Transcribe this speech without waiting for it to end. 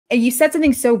And you said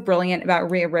something so brilliant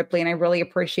about Rhea Ripley, and I really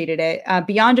appreciated it.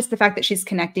 Beyond just the fact that she's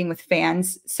connecting with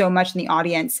fans so much in the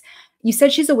audience, you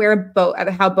said she's aware of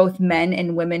how both men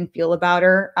and women feel about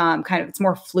her. Kind of, it's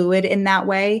more fluid in that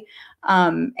way.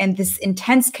 And this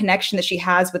intense connection that she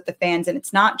has with the fans, and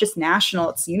it's not just national,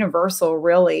 it's universal,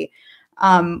 really.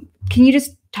 Can you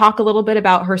just talk a little bit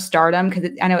about her stardom? Because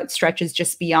I know it stretches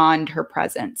just beyond her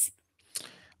presence.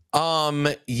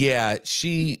 Yeah,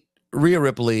 Rhea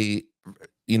Ripley,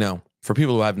 you know, for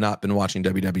people who have not been watching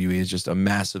WWE, is just a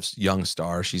massive young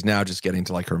star. She's now just getting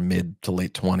to like her mid to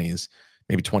late 20s,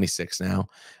 maybe 26 now.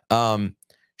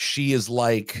 She is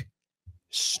like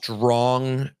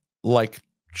strong, like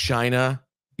China,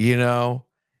 you know,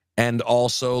 and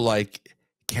also like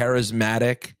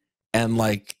charismatic and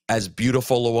like as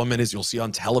beautiful a woman as you'll see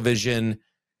on television.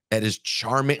 And is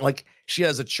charming. Like she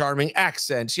has a charming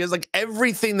accent. She has like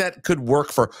everything that could work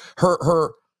for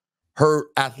her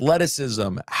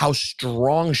athleticism, how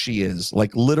strong she is.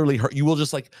 Like literally you will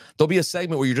just like, there'll be a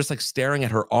segment where you're just like staring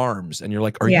at her arms and you're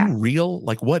like, are you real?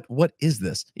 Like what is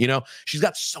this? You know, she's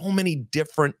got so many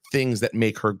different things that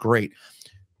make her great.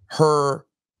 Her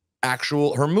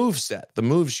move set, the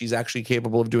moves she's actually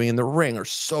capable of doing in the ring are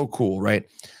so cool, right?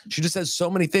 She just has so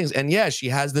many things. And yeah, she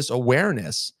has this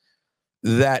awareness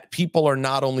that people are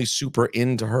not only super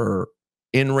into her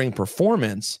in-ring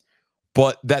performance,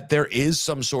 but that there is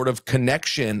some sort of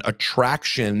connection,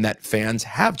 attraction that fans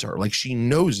have to her. Like she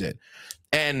knows it.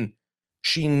 And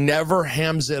she never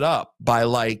hams it up by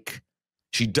like,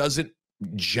 she doesn't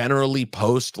generally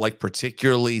post like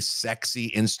particularly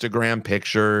sexy Instagram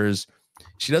pictures.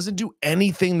 She doesn't do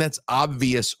anything that's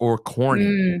obvious or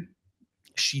corny.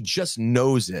 She just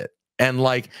knows it. And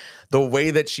like the way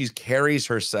that she carries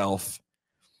herself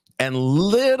and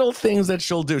little things that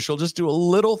she'll do. She'll just do a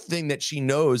little thing that she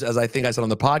knows, as I think I said on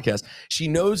the podcast, she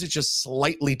knows it's just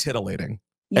slightly titillating.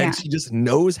 Yeah. And she just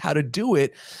knows how to do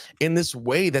it in this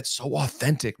way that's so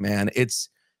authentic, man. It's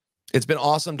been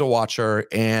awesome to watch her,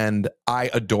 and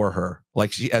I adore her.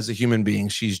 Like she, as a human being,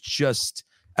 she's just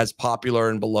as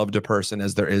popular and beloved a person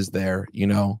as there is there, you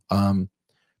know.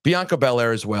 Bianca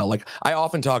Belair as well. Like I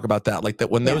often talk about that, like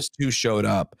that when those two showed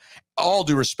up, all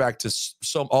due respect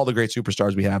to all the great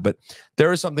superstars we have, but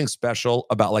there is something special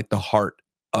about like the heart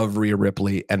of Rhea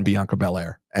Ripley and Bianca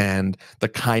Belair and the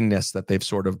kindness that they've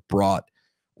sort of brought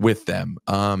with them.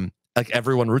 Like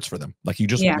everyone roots for them. Like you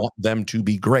just want them to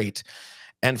be great.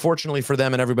 And fortunately for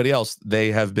them and everybody else,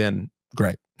 they have been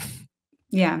great.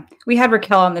 Yeah, we had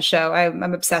Raquel on the show.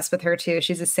 I'm obsessed with her too.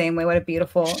 She's the same way. What a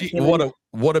beautiful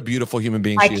what a beautiful human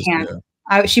being she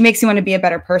is. She makes me want to be a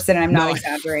better person, and I'm not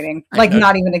exaggerating. Like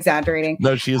not even exaggerating.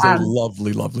 No, she is a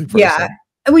lovely, lovely person. Yeah.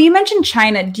 Well, you mentioned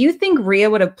China. Do you think Rhea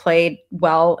would have played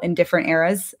well in different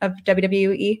eras of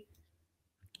WWE?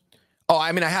 Oh,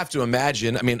 I mean, I have to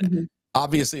imagine. I mean,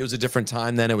 obviously it was a different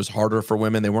time then. It was harder for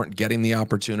women. They weren't getting the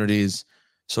opportunities.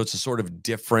 So it's a sort of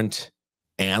different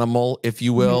animal, if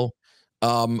you will.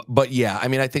 But yeah, I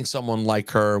mean, I think someone like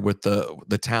her with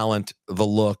the talent, the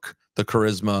look, the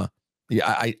charisma, yeah,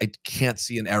 I can't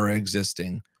see an era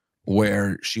existing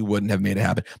where she wouldn't have made it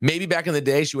happen. Maybe back in the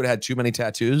day, she would have had too many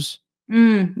tattoos.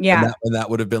 Yeah. And that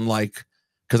would have been like,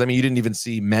 because I mean, you didn't even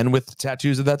see men with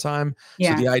tattoos at that time.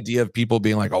 Yeah. So the idea of people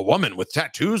being like, a woman with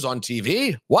tattoos on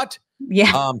TV, what?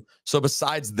 Yeah. So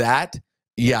besides that,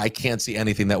 yeah, I can't see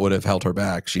anything that would have held her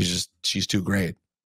back. She's too great.